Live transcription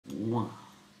1.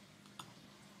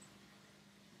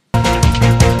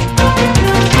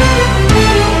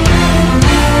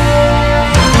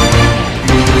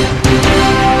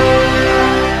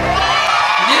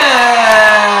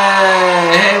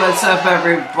 What's up,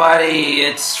 everybody?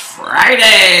 It's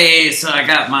Friday, so I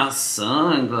got my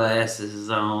sunglasses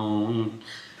on.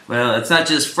 Well, it's not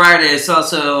just Friday, it's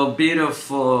also a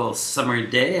beautiful summer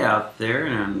day out there,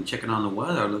 and I'm checking on the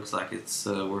weather. It looks like it's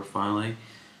we're finally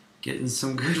getting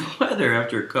some good weather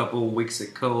after a couple of weeks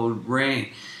of cold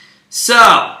rain.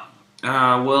 So,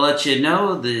 we'll let you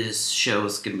know this show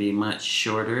is going to be much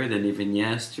shorter than even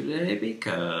yesterday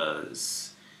because...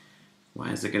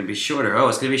 Why is it going to be shorter? Oh,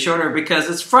 it's going to be shorter because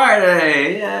it's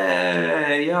Friday.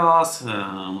 Yay!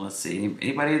 Awesome. Let's see.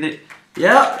 Anybody that...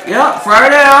 Yep.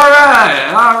 Friday.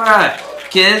 All right.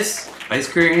 Kids, ice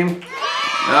cream.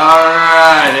 All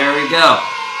right. There we go.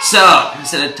 So,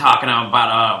 instead of talking about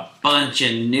a bunch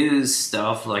of news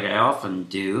stuff like I often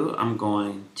do, I'm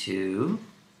going to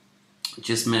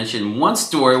just mention one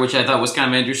story which I thought was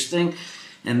kind of interesting.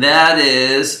 And that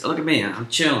is... Look at me. I'm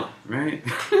chilling, right?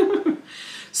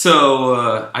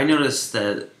 So, I noticed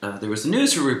that there was a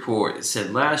news report that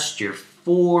said last year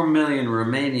 4 million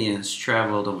Romanians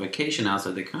traveled on vacation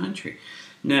outside the country.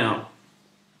 Now,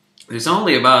 there's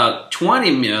only about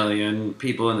 20 million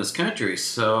people in this country,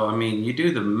 so, I mean, you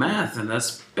do the math, and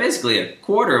that's basically a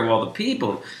quarter of all the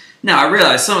people. Now, I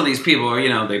realize some of these people, you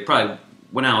know, they probably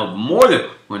went out more than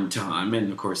one time,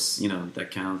 and of course, you know,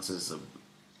 that counts as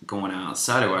going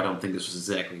outside. I don't think this was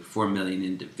exactly 4 million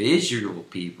individual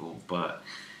people, but...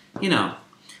 You know,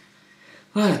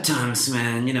 a lot of times,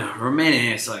 man, you know,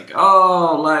 Romania, it's like,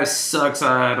 oh, life sucks,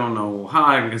 I don't know how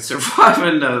I'm going to survive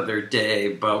another day,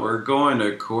 but we're going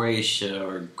to Croatia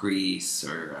or Greece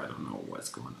or I don't know what's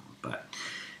going on. But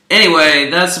anyway,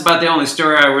 that's about the only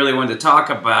story I really wanted to talk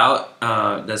about.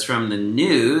 That's from the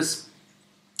news.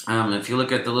 If you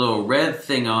look at the little red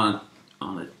thing on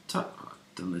the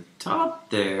top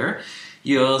there,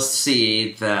 you'll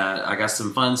see that I got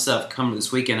some fun stuff coming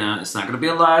this weekend out. It's not going to be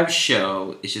a live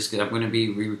show. It's just I'm going to be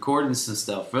re-recording some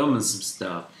stuff, filming some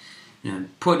stuff,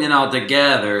 and putting it all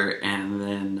together. And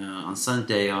then on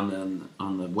Sunday on the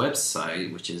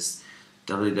website, which is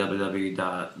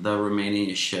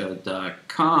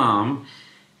www.theromaniashow.com,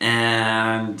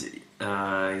 and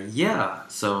yeah,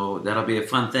 so that'll be a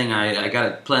fun thing. I got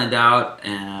it planned out,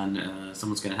 and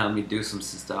someone's going to help me do some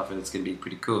stuff, and it's going to be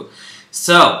pretty cool.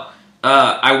 So.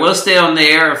 I will stay on the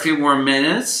air a few more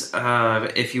minutes.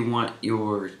 If you want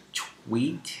your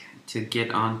tweet to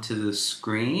get onto the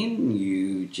screen,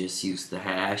 you just use the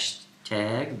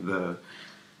hashtag, the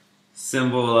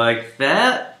symbol like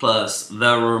that, plus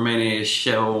the Romania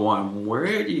Show, one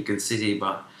word. You can see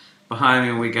behind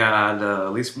me we got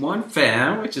at least one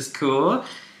fan, which is cool.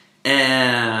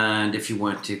 And if you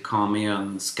want to call me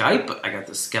on Skype, I got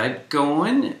the Skype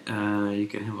going. You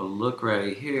can have a look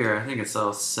right here. I think it's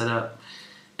all set up.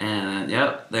 And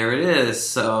yep, there it is.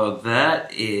 So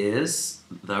that is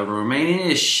the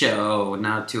Romania Show.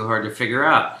 Not too hard to figure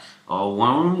out. All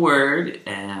one word,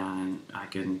 and I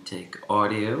can take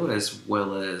audio as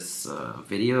well as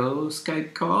video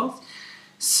Skype calls.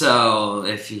 So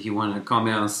if you want to call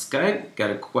me on Skype, got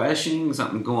a question,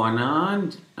 something going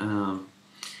on,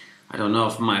 I don't know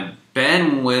if my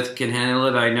bandwidth can handle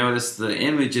it. I noticed the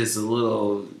image is a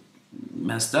little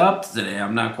messed up today.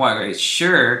 I'm not quite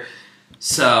sure.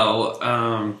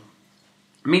 So,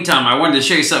 meantime, I wanted to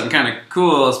show you something kind of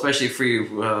cool, especially for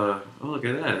you. Oh, look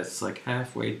at that. It's like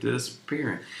halfway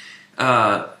disappearing.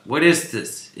 What is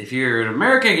this? If you're an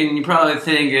American, you probably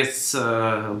think it's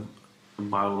a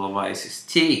bottle of iced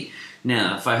tea.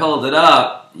 Now, if I hold it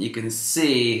up, you can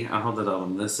see, I'll hold it up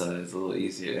on this side, it's a little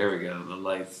easier. There we go, the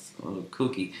light's a little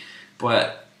kooky.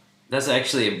 But that's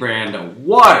actually a brand of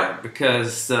water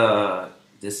because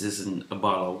this isn't a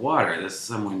bottle of water.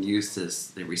 Someone used this,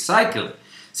 they recycled it.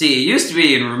 See, it used to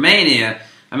be in Romania.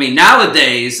 I mean,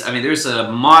 nowadays, I mean, there's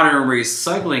a modern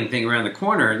recycling thing around the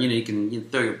corner. You know, you can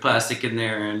throw your plastic in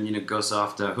there and, you know, it goes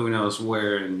off to who knows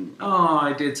where. And, oh,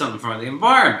 I did something for the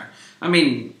environment. I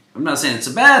mean, I'm not saying it's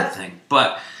a bad thing,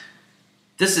 but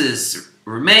this is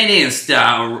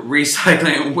Romanian-style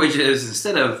recycling, which is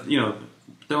instead of, you know,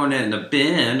 throwing it in the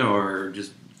bin or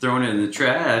just throwing it in the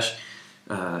trash,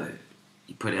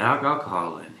 you put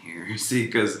alcohol in here. See,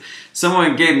 because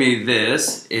someone gave me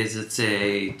this. It's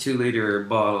a 2-liter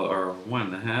bottle, or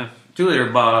 1.5,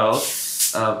 2-liter bottle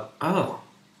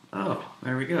of,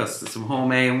 there we go, so some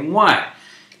homemade wine.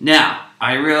 Now,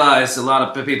 I realize a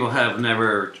lot of people have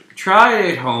never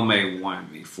tried homemade wine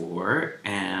before,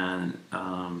 and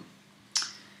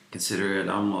consider it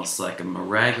almost like a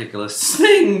miraculous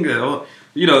thing.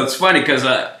 You know, it's funny because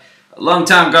A long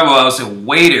time ago, I was a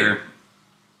waiter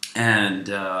and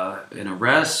in a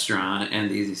restaurant, and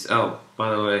these. Oh,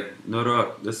 by the way,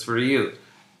 Noro, this is for you.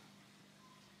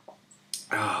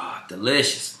 Ah,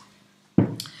 delicious.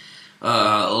 Bam.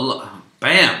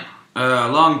 A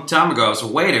long time ago, I was a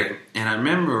waiter, and I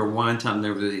remember one time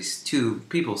there were these two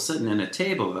people sitting at a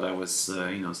table that I was,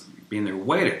 being their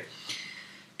waiter.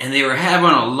 And they were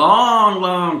having a long,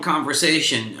 long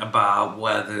conversation about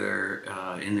whether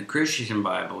in the Christian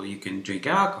Bible you can drink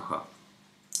alcohol.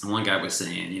 And one guy was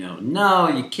saying, no,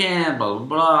 you can't, blah, blah,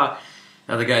 blah.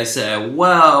 The other guy said,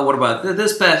 well, what about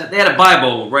this passage? They had a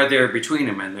Bible right there between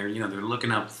them, and they're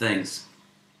looking up things.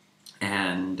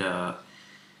 And,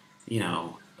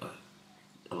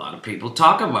 a lot of people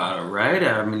talk about it, right?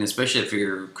 I mean, especially if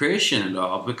you're a Christian and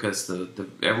all, because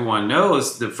everyone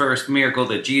knows the first miracle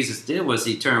that Jesus did was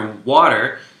he turned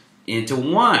water into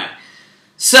wine.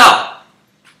 So,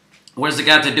 what does it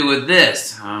got to do with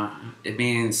this? It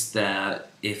means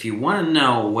that if you want to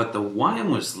know what the wine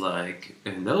was like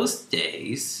in those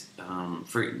days,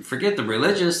 forget the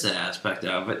religious aspect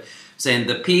of it, saying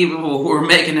the people who were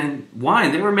making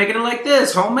wine, they were making it like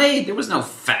this, homemade. There was no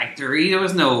factory. There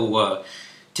was no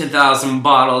 10,000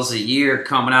 bottles a year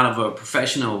coming out of a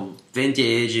professional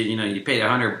vintage, and you paid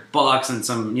 $100, and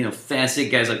some fancy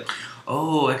guy's like,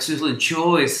 oh, excellent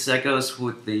choice, that goes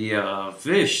with the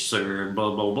fish, sir,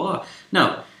 blah blah blah.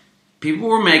 No, people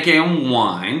were making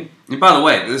wine. And by the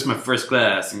way, this is my first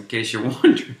glass, in case you're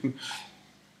wondering.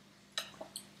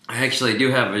 I actually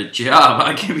do have a job.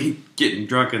 I can be getting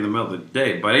drunk in the middle of the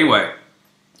day, but anyway.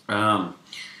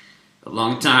 A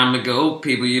long time ago,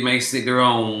 people used to make their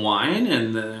own wine,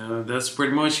 and that's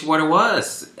pretty much what it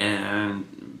was.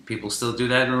 And people still do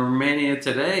that in Romania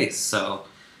today, so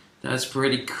that's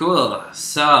pretty cool.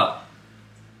 So,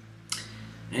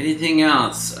 anything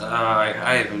else?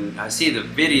 I see the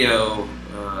video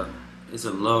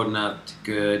isn't loading up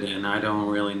good, and I don't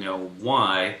really know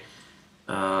why.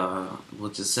 We'll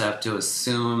just have to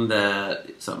assume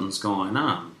that something's going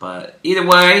on. But either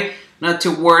way, not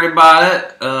too worried about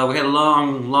it. We had a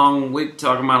long week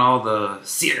talking about all the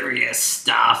serious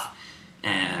stuff.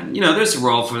 And, there's a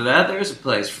role for that. There's a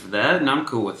place for that. And I'm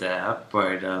cool with that.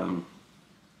 But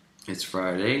it's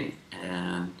Friday.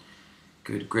 And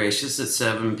good gracious, it's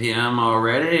 7 p.m.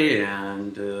 already.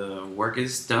 And work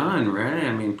is done, right?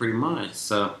 I mean, pretty much.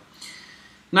 So,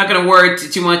 I'm not going to worry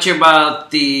too much about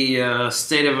the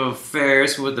state of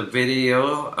affairs with the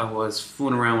video. I was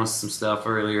fooling around with some stuff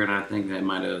earlier, and I think that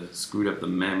might have screwed up the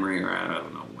memory, or I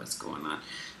don't know what's going on.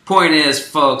 Point is,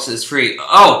 folks, it's free.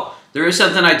 Oh, there is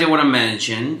something I did want to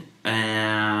mention,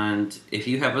 and if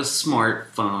you have a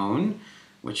smartphone,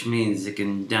 which means it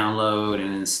can download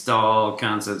and install all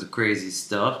kinds of crazy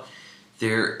stuff,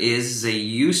 there is a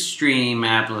Ustream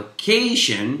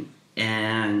application,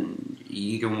 and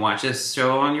you can watch this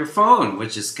show on your phone,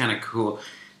 which is kind of cool.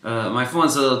 My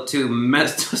phone's a little too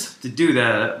messed up to do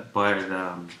that, but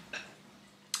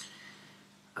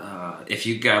if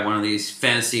you got one of these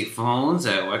fancy phones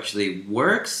that actually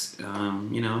works,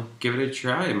 give it a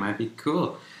try. It might be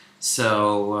cool.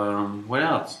 So, what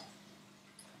else?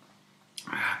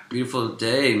 Beautiful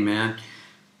day, man.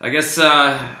 I guess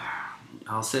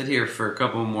I'll sit here for a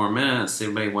couple more minutes if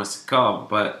anybody wants to call,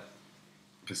 but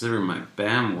considering my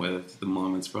bandwidth at the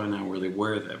moment, it's probably not really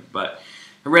worth it. But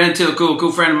I ran into a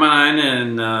cool friend of mine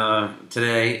and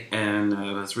today, and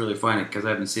that's really funny because I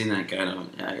haven't seen that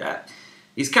guy.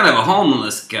 He's kind of a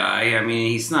homeless guy. I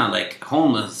mean, he's not like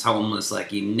homeless, like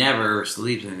he never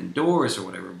sleeps indoors or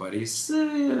whatever, but he's a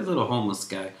little homeless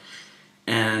guy.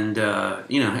 And,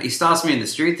 he stops me in the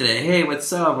street today. Hey,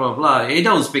 what's up, blah, blah. He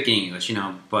don't speak English,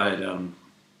 but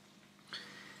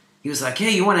he was like, hey,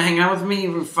 you want to hang out with me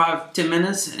for 5-10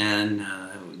 minutes? And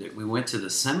we went to the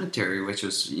cemetery, which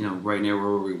was, right near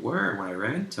where we were when I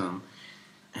ran into him.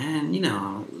 And,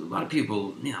 a lot of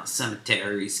people,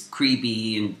 cemeteries,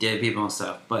 creepy and dead people and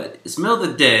stuff. But it's middle of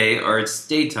the day, or it's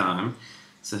daytime.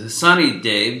 It's a sunny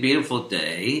day, beautiful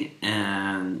day.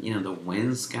 And, the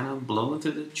wind's kind of blowing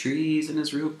through the trees, and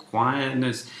it's real quiet, and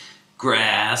there's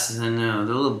grass, and the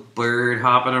little bird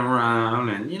hopping around.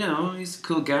 And, he's a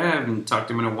cool guy. I haven't talked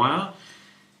to him in a while.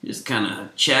 Just kind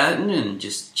of chatting and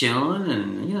just chilling,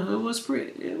 and it was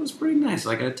pretty nice.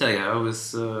 Like I tell you, I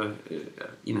was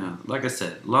like I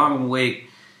said, long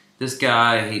week. This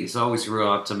guy, he's always a real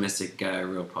optimistic guy, a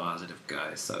real positive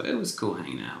guy. So it was cool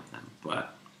hanging out with him.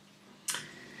 But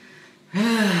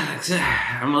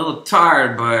I'm a little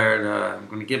tired, but I'm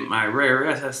gonna get my rare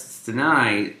rest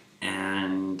tonight,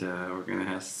 and we're gonna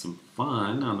have some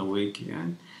fun on the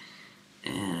weekend.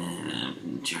 And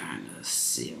I'm trying to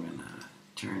see. I'm gonna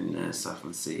turn this off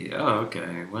and see. Oh,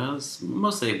 okay. Well, it's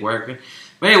mostly working.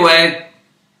 But anyway,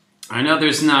 I know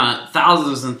there's not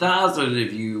thousands and thousands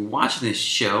of you watching this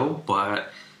show,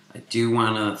 but I do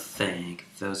want to thank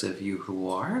those of you who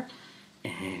are.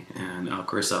 And of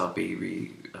course, I'll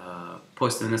be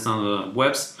posting this on the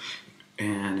webs,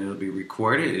 and it'll be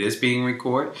recorded. It is being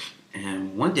recorded.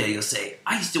 And one day you'll say,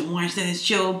 I used to watch that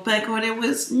show back when it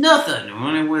was nothing.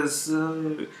 When it was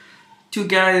two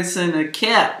guys and a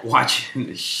cat watching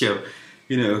the show.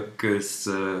 You know, because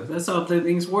that's how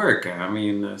things work. I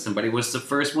mean, somebody was the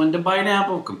first one to buy an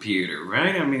Apple computer,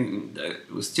 right? I mean,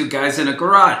 it was two guys in a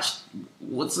garage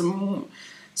with some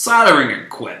soldering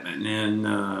equipment. And,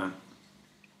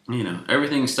 you know,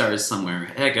 everything started somewhere.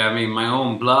 Heck, I mean, my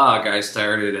own blog I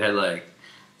started had like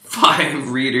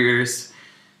 5 readers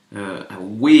a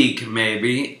week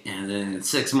maybe. And then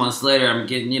 6 months later, I'm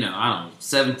getting, you know, I don't know,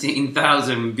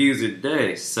 17,000 views a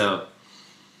day. So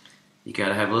you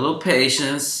gotta have a little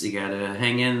patience, you gotta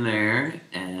hang in there,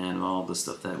 and all the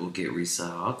stuff that will get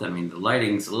resolved. I mean, the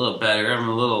lighting's a little better.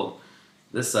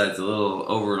 This side's a little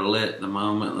overlit at the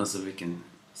moment, unless if we can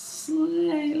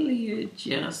slightly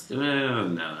adjust. Oh,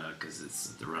 no, because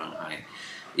it's at the wrong height.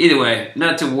 Either way,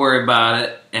 not to worry about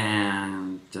it,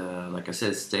 and like I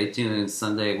said, stay tuned.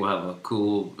 Sunday we'll have a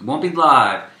cool, it won't be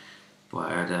live,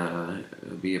 but it'll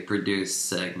be a produced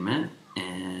segment,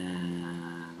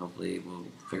 and hopefully we'll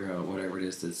figure out whatever it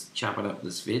is that's chopping up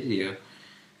this video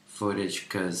footage,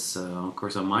 because of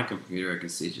course on my computer I can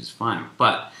see just fine.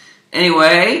 But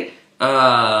anyway,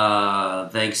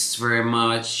 thanks very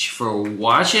much for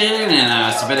watching,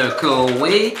 and it's been a cool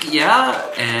week, yeah,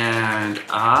 and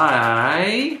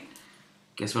I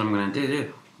guess what I'm gonna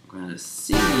do, I'm gonna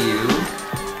see you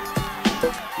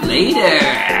later,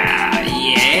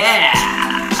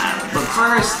 yeah, but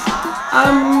first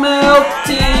I'm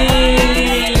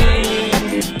melting.